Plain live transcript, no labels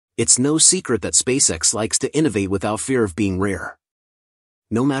It's no secret that SpaceX likes to innovate without fear of being rare.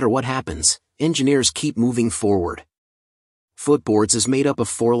 No matter what happens, engineers keep moving forward. Footboards is made up of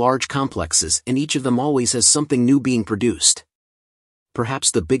 4 large complexes, and each of them always has something new being produced. Perhaps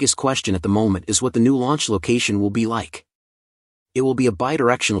the biggest question at the moment is what the new launch location will be like. It will be a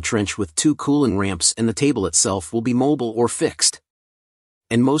bidirectional trench with 2 cooling ramps, and the table itself will be mobile or fixed.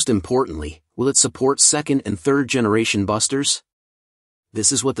 And most importantly, will it support 2nd and 3rd generation boosters?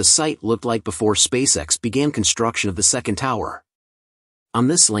 This is what the site looked like before SpaceX began construction of the 2nd tower. On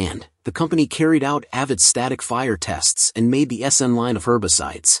this land, the company carried out avid static fire tests and made the SN line of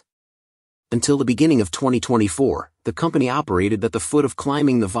herbicides. Until the beginning of 2024, the company operated at the foot of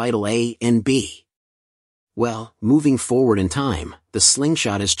climbing the vital A and B. Well, moving forward in time, the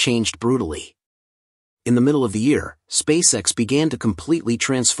slingshot has changed brutally. In the middle of the year, SpaceX began to completely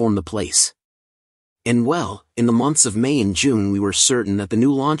transform the place. And well, in the months of May and June we were certain that the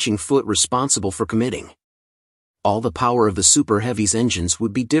new launching foot responsible for committing all the power of the Super Heavy's engines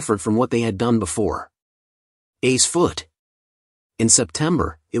would be different from what they had done before. A's foot. In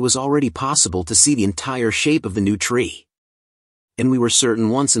September, it was already possible to see the entire shape of the new tree. And we were certain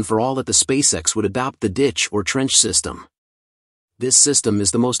once and for all that the SpaceX would adopt the ditch or trench system. This system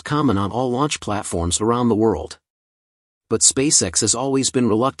is the most common on all launch platforms around the world. But SpaceX has always been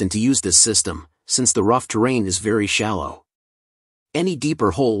reluctant to use this system, since the rough terrain is very shallow. Any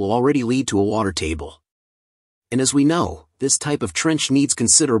deeper hole will already lead to a water table. And as we know, this type of trench needs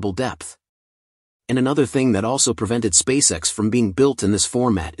considerable depth. And another thing that also prevented SpaceX from being built in this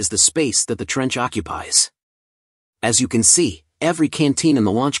format is the space that the trench occupies. As you can see, every canteen in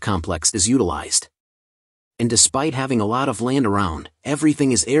the launch complex is utilized. And despite having a lot of land around,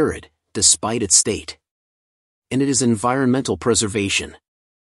 everything is arid, despite its state. And it is environmental preservation.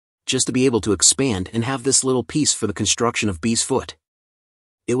 Just to be able to expand and have this little piece for the construction of B's foot.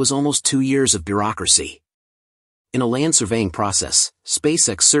 It was almost 2 years of bureaucracy. In a land surveying process,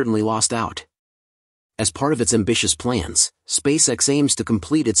 SpaceX certainly lost out. As part of its ambitious plans, SpaceX aims to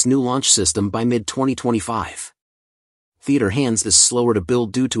complete its new launch system by mid-2025. Theater hands is slower to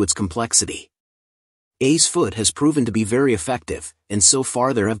build due to its complexity. A's foot has proven to be very effective, and so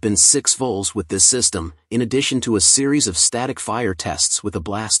far there have been 6 vols with this system, in addition to a series of static fire tests with a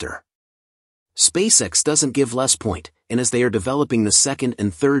blaster. SpaceX doesn't give less point, and as they are developing the 2nd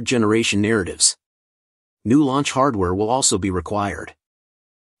and 3rd generation narratives, new launch hardware will also be required.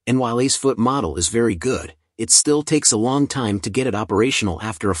 And while A's foot model is very good, it still takes a long time to get it operational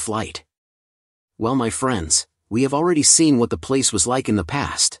after a flight. Well, my friends, we have already seen what the place was like in the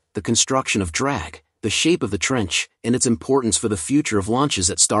past, the construction of drag, the shape of the trench, and its importance for the future of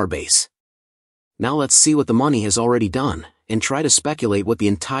launches at Starbase. Now let's see what the money has already done, and try to speculate what the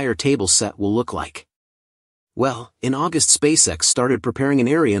entire table set will look like. Well, in August SpaceX started preparing an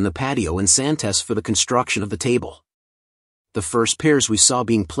area in the patio and sand test for the construction of the table. The first pairs we saw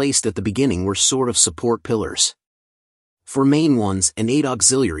being placed at the beginning were sort of support pillars. 4 main ones and 8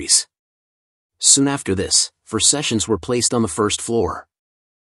 auxiliaries. Soon after this, 4 sessions were placed on the first floor.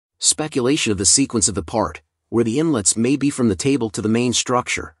 Speculation of the sequence of the part, where the inlets may be from the table to the main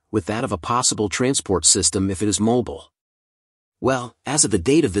structure, with that of a possible transport system if it is mobile. Well, as of the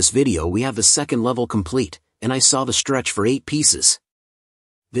date of this video we have the 2nd level complete, and I saw the stretch for 8 pieces.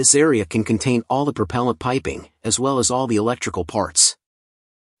 This area can contain all the propellant piping, as well as all the electrical parts.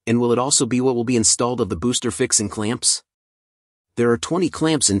 And will it also be what will be installed of the booster fixing clamps? There are 20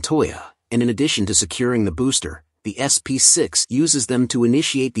 clamps in Toya, and in addition to securing the booster, the SP6 uses them to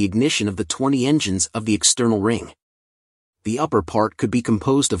initiate the ignition of the 20 engines of the external ring. The upper part could be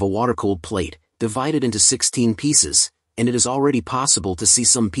composed of a water-cooled plate, divided into 16 pieces, and it is already possible to see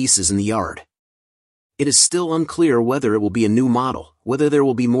some pieces in the yard. It is still unclear whether it will be a new model, whether there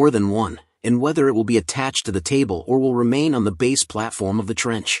will be more than one, and whether it will be attached to the table or will remain on the base platform of the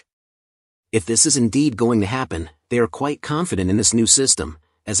trench. If this is indeed going to happen, they are quite confident in this new system,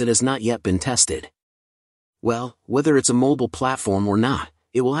 as it has not yet been tested. Well, whether it's a mobile platform or not,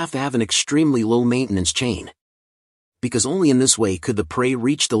 it will have to have an extremely low maintenance chain. Because only in this way could the prey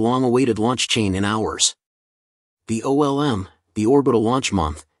reach the long-awaited launch chain in hours. The OLM, the Orbital Launch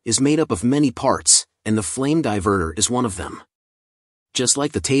Month, is made up of many parts, and the flame diverter is one of them. Just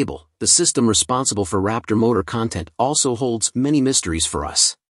like the table, the system responsible for Raptor motor content also holds many mysteries for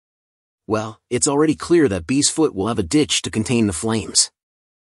us. Well, it's already clear that B's foot will have a ditch to contain the flames.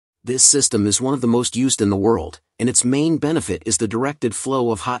 This system is one of the most used in the world, and its main benefit is the directed flow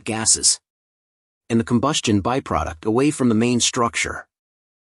of hot gases and the combustion byproduct away from the main structure.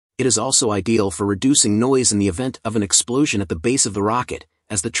 It is also ideal for reducing noise in the event of an explosion at the base of the rocket,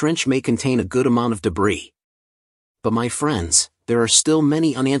 as the trench may contain a good amount of debris. But my friends, there are still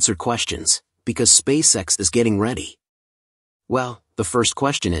many unanswered questions, because SpaceX is getting ready. Well, the first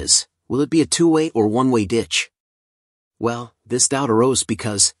question is, will it be a two-way or one-way ditch? Well, this doubt arose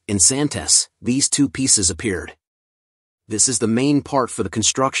because, in Santes, these two pieces appeared. This is the main part for the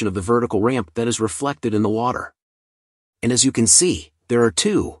construction of the vertical ramp that is reflected in the water. And as you can see, there are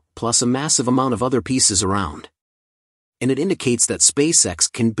two, plus a massive amount of other pieces around. And it indicates that SpaceX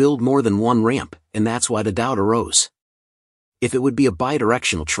can build more than one ramp, and that's why the doubt arose. If it would be a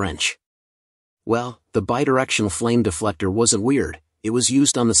bidirectional trench. Well, the bidirectional flame deflector wasn't weird, it was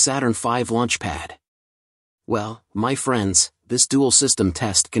used on the Saturn V Launchpad. Well, my friends, this dual system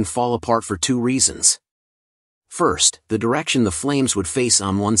test can fall apart for two reasons. First, the direction the flames would face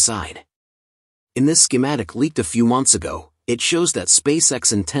on one side. In this schematic leaked a few months ago, it shows that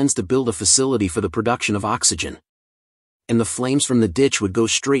SpaceX intends to build a facility for the production of oxygen. And the flames from the ditch would go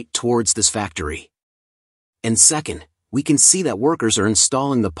straight towards this factory. And second, we can see that workers are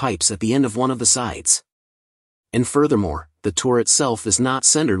installing the pipes at the end of one of the sides. And furthermore, the tour itself is not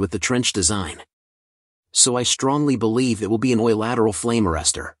centered with the trench design. So I strongly believe it will be an lateral flame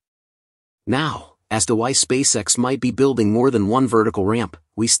arrestor. Now, as to why SpaceX might be building more than one vertical ramp,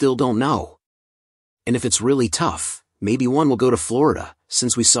 we still don't know. And if it's really tough, maybe one will go to Florida,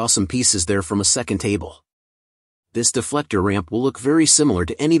 since we saw some pieces there from a second table. This deflector ramp will look very similar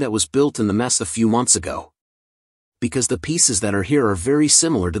to any that was built in the mess a few months ago. Because the pieces that are here are very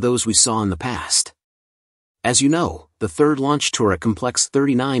similar to those we saw in the past. As you know, the third launch tour at Complex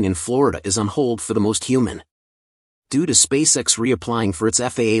 39 in Florida is on hold for the most human. Due to SpaceX reapplying for its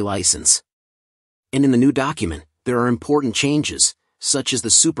FAA license. And in the new document, there are important changes, such as the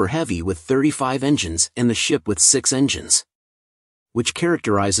Super Heavy with 35 engines and the ship with 6 engines. Which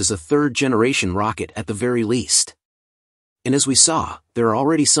characterizes a third-generation rocket at the very least. And as we saw, there are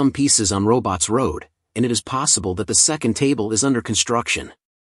already some pieces on Robots Road, and it is possible that the second table is under construction.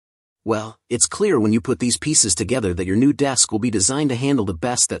 Well, it's clear when you put these pieces together that your new desk will be designed to handle the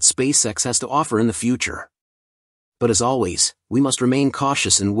best that SpaceX has to offer in the future. But as always, we must remain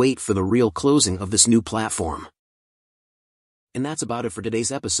cautious and wait for the real closing of this new platform. And that's about it for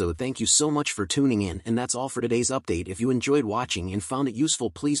today's episode. Thank you so much for tuning in, and that's all for today's update. If you enjoyed watching and found it useful,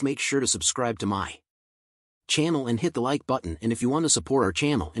 please make sure to subscribe to my channel and hit the like button. And if you want to support our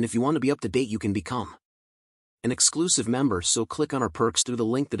channel and if you want to be up to date, you can become an exclusive member, so click on our perks through the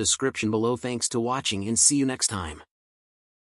link in the description below. Thanks to watching and see you next time.